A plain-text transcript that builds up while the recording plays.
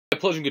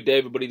pleasant good day,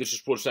 everybody. This is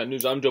Sportsnet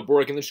News. I'm Joe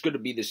Boric, and this is going to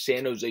be the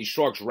San Jose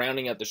Sharks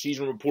rounding out the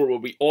season report, where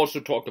we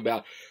also talk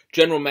about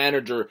general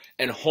manager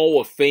and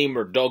Hall of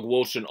Famer Doug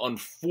Wilson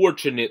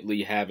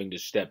unfortunately having to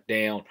step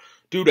down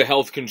due to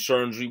health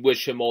concerns. We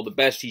wish him all the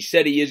best. He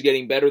said he is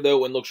getting better,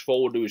 though, and looks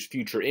forward to his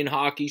future in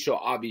hockey, so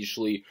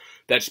obviously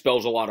that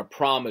spells a lot of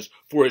promise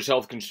for his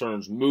health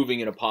concerns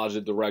moving in a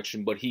positive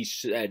direction, but he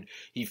said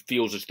he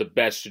feels it's the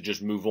best to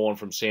just move on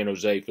from San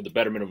Jose for the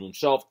betterment of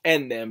himself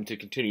and them to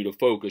continue to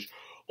focus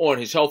on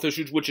his health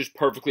issues, which is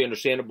perfectly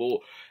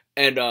understandable.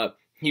 And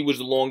he was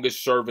the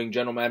longest-serving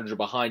general manager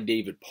behind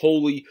David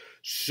Poile,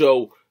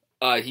 so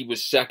he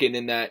was second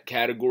in that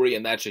category,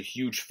 and that's a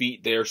huge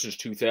feat there since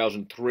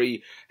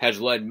 2003.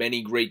 Has led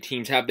many great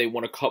teams. Have they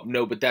won a cup?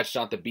 No, but that's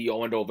not the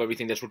be-all, end-all of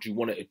everything. That's what you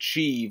want to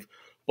achieve,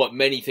 but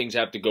many things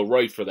have to go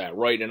right for that,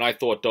 right? And I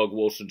thought Doug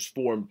Wilson's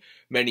formed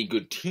many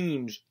good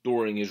teams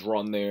during his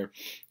run there,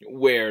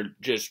 where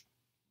just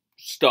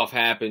stuff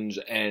happens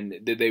and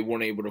they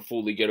weren't able to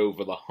fully get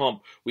over the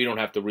hump. We don't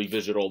have to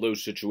revisit all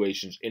those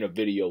situations in a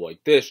video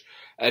like this,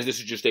 as this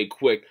is just a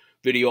quick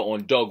video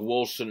on Doug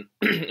Wilson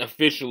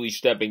officially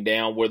stepping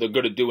down, where they're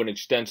going to do an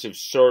extensive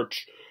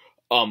search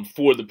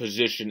for the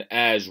position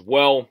as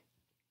well,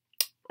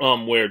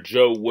 where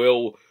Joe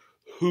Will,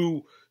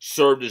 who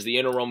served as the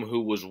interim,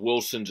 who was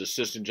Wilson's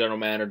assistant general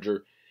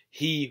manager,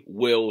 he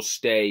will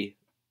stay,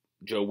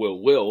 Joe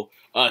will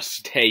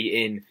stay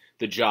in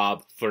the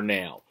job for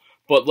now.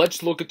 But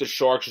let's look at the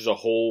Sharks as a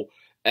whole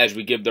as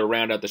we give their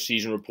round out the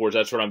season reports.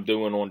 That's what I'm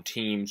doing on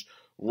teams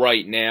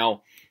right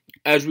now,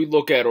 as we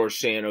look at our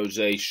San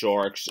Jose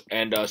Sharks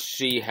and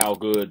see how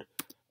good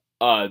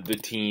the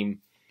team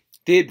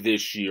did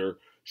this year.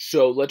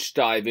 So let's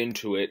dive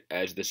into it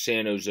as the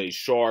San Jose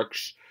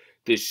Sharks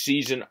this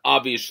season.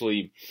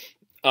 Obviously,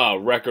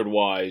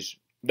 record-wise,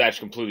 that's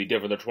completely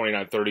different. They're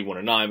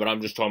 29-31-9, but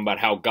I'm just talking about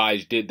how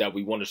guys did that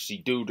we want to see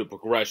do to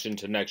progress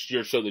into next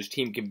year, so this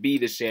team can be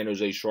the San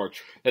Jose Sharks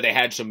that they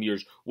had some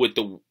years with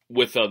the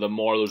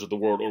Marlies of the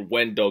world, or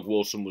when Doug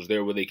Wilson was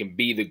there, where they can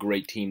be the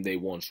great team they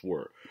once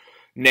were.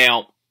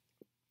 Now,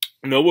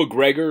 Noah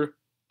Gregor,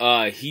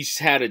 he's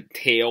had a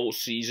tail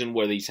season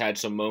where he's had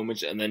some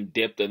moments and then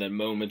dipped, and then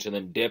moments and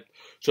then dipped.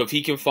 So if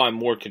he can find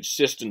more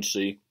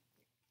consistency,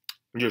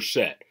 you're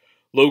set.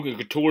 Logan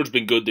Couture's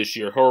been good this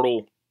year.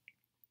 Hurdle,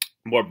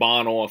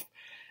 Barbanoff,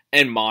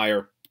 and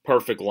Meyer,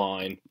 perfect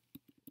line.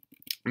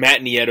 Matt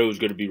Nieto is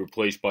going to be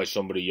replaced by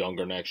somebody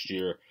younger next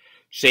year.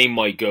 Same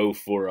might go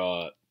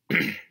for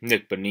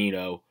Nick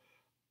Bonino,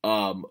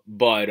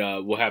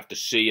 but we'll have to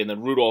see. And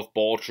then Rudolph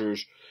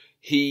Balchers,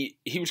 he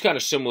was kind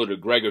of similar to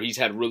Gregor. He's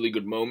had really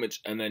good moments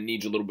and then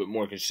needs a little bit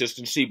more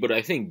consistency, but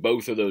I think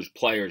both of those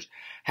players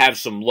have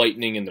some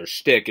lightning in their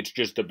stick. It's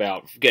just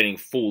about getting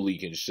fully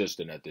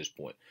consistent at this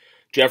point.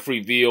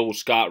 Jeffrey Veal,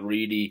 Scott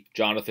Reedy,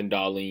 Jonathan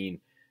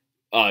Dahlin.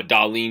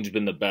 Dahlin's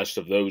been the best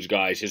of those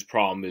guys. His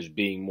problem is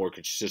being more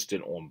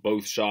consistent on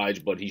both sides,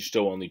 but he's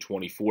still only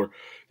 24.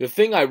 The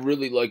thing I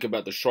really like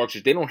about the Sharks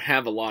is they don't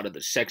have a lot of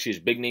the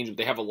sexiest big names, but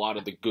they have a lot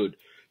of the good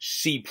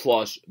C+,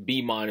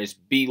 B-,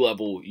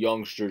 B-level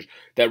youngsters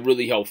that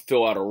really help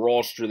fill out a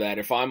roster that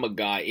if I'm a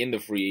guy in the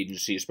free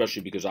agency,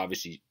 especially because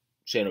obviously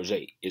San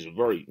Jose is a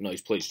very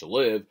nice place to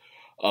live,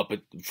 but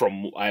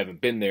I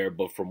haven't been there,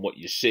 but from what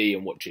you see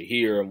and what you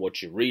hear and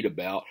what you read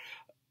about,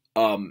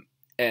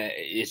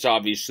 it's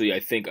obviously, I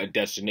think, a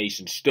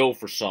destination still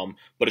for some,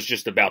 but it's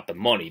just about the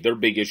money. Their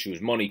big issue is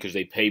money because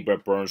they pay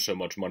Brett Burns so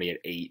much money at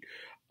 8.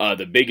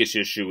 The biggest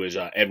issue is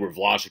Edward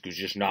Vlasic, who's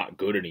just not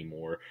good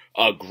anymore.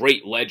 A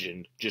great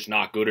legend, just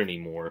not good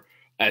anymore.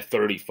 At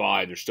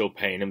 35, they're still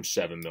paying him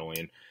 $7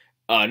 million.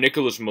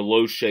 Nicholas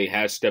Miloche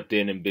has stepped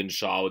in and been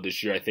solid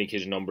this year. I think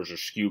his numbers are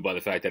skewed by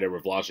the fact that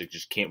Edward Vlasic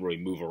just can't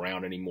really move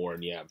around anymore,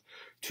 and you have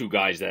two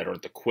guys that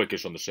aren't the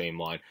quickest on the same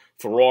line.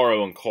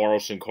 Ferraro and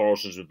Carlson.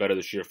 Carlson's been better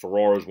this year.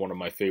 Ferraro is one of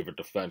my favorite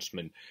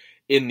defensemen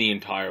in the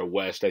entire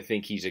West. I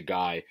think he's a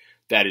guy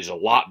that is a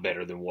lot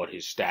better than what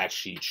his stat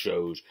sheet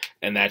shows,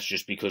 and that's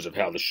just because of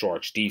how the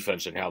Sharks'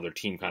 defense and how their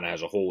team kind of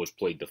as a whole has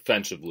played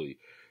defensively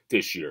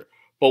this year.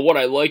 But what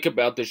I like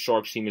about this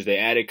Sharks team is they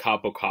added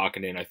Kaapo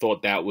Kähkönen. I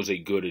thought that was a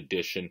good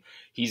addition.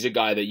 He's a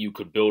guy that you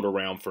could build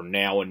around for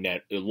now and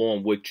net,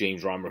 along with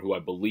James Reimer, who I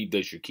believe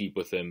they should keep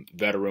with him,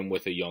 veteran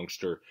with a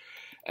youngster.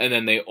 And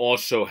then they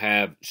also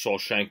have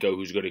Solchenko,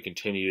 who's going to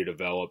continue to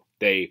develop.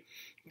 They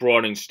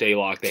brought in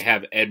Stalock. They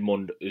have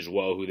Edmund as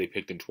well, who they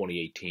picked in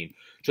 2018.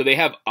 So they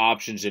have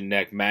options in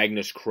net.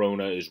 Magnus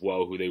Krona as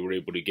well, who they were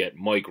able to get.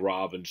 Mike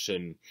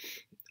Robinson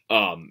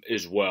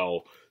as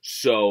well.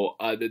 So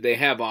they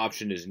have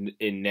options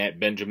in net.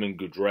 Benjamin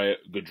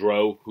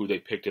Gaudreau, who they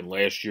picked in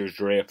last year's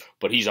draft,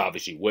 but he's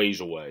obviously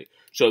ways away.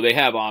 So they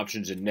have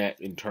options in net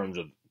in terms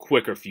of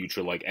quicker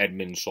future, like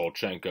Edmund,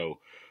 Solchenko,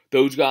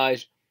 those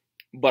guys.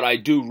 But I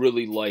do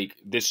really like,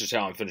 this is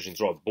how I'm finishing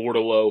through,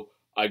 Bordeleau.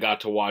 I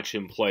got to watch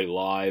him play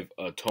live.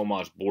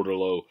 Tomas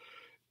Bordeleau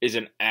is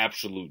an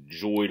absolute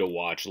joy to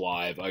watch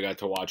live. I got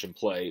to watch him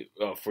play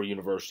for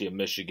University of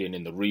Michigan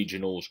in the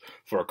regionals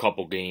for a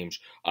couple games.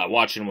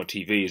 Watching him on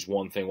TV is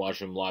one thing.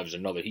 Watching him live is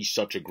another. He's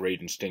such a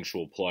great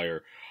instinctual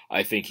player.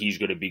 I think he's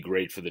going to be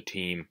great for the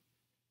team.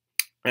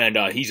 And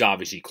he's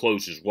obviously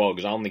close as well,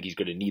 because I don't think he's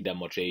going to need that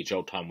much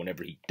AHL time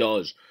whenever he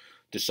does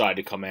decide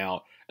to come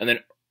out. And then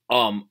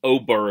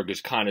Oberg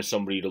is kind of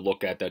somebody to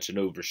look at that's an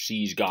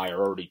overseas guy,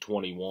 already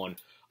 21.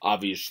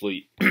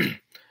 Obviously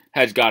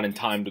has gotten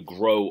time to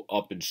grow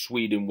up in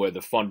Sweden, where the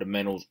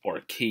fundamentals are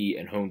key,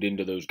 and honed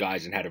into those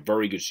guys, and had a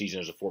very good season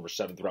as a former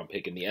 7th-round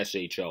pick in the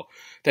SHL.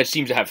 That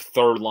seems to have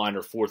third-line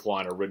or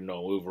fourth-liner written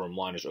all over him,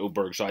 Linus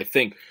Oberg. So I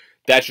think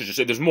that's just to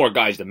say, there's more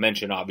guys to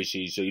mention,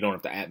 obviously, so you don't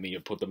have to at me or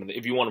put them in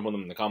if you want to put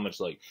them in the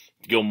comments, like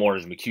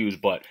Gilmore's, McHugh's,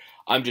 but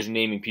I'm just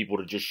naming people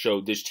to just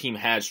show this team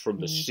has from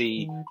the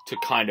C to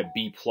kind of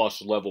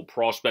B-plus level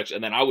prospects,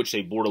 and then I would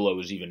say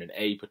Bordeleau is even an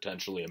A,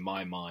 potentially, in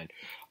my mind.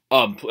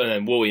 And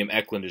then William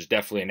Eklund is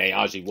definitely an A.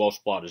 Ozzy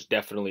Wellsplot is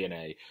definitely an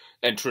A.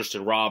 And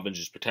Tristan Robbins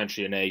is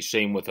potentially an A.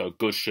 Same with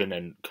Gushin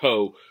and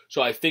Co.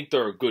 So I think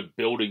they're a good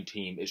building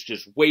team. It's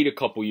just wait a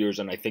couple years,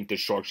 and I think this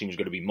Sharks team is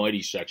going to be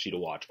mighty sexy to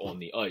watch on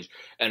the ice,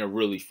 and a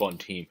really fun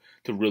team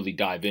to really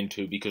dive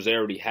into, because they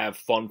already have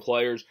fun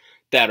players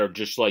that are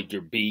just like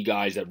your B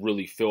guys that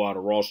really fill out a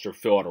roster,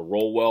 fill out a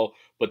role well.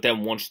 But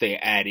then once they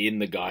add in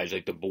the guys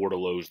like the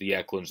Bordeleaus, the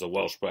Eklunds, the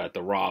Wellsplatt,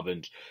 the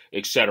Robbins,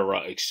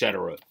 etc.,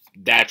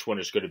 that's when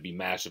it's going to be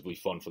massively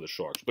fun for the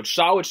Sharks. But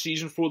solid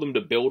season for them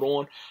to build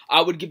on.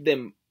 I would give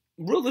them,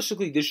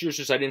 realistically this year,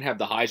 since I didn't have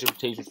the highest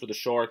expectations for the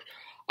Sharks,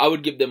 I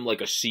would give them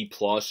like a C+,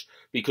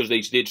 because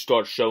they did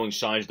start showing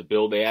signs to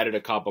build. They added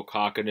a Kaapo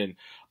Kähkönen.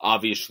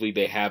 Obviously,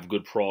 they have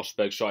good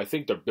prospects, so I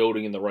think they're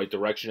building in the right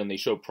direction, and they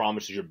show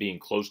promises of being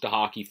close to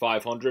Hockey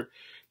 500.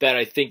 That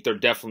I think they're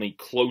definitely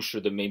closer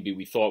than maybe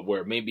we thought,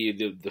 where maybe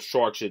the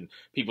Sharks in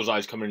people's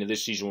eyes coming into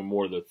this season were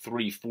more the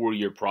 3-4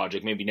 year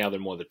project. Maybe now they're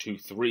more the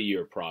 2-3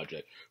 year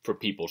project for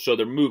people. So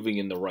they're moving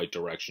in the right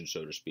direction,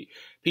 so to speak.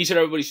 Peace out,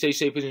 everybody. Stay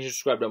safe. Please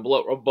subscribe down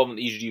below. Or above on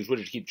the easy to use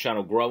widget to keep the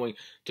channel growing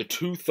to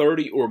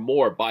 230 or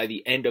more by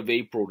the end of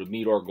April to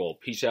meet our goal.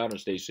 Peace out and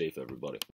stay safe, everybody.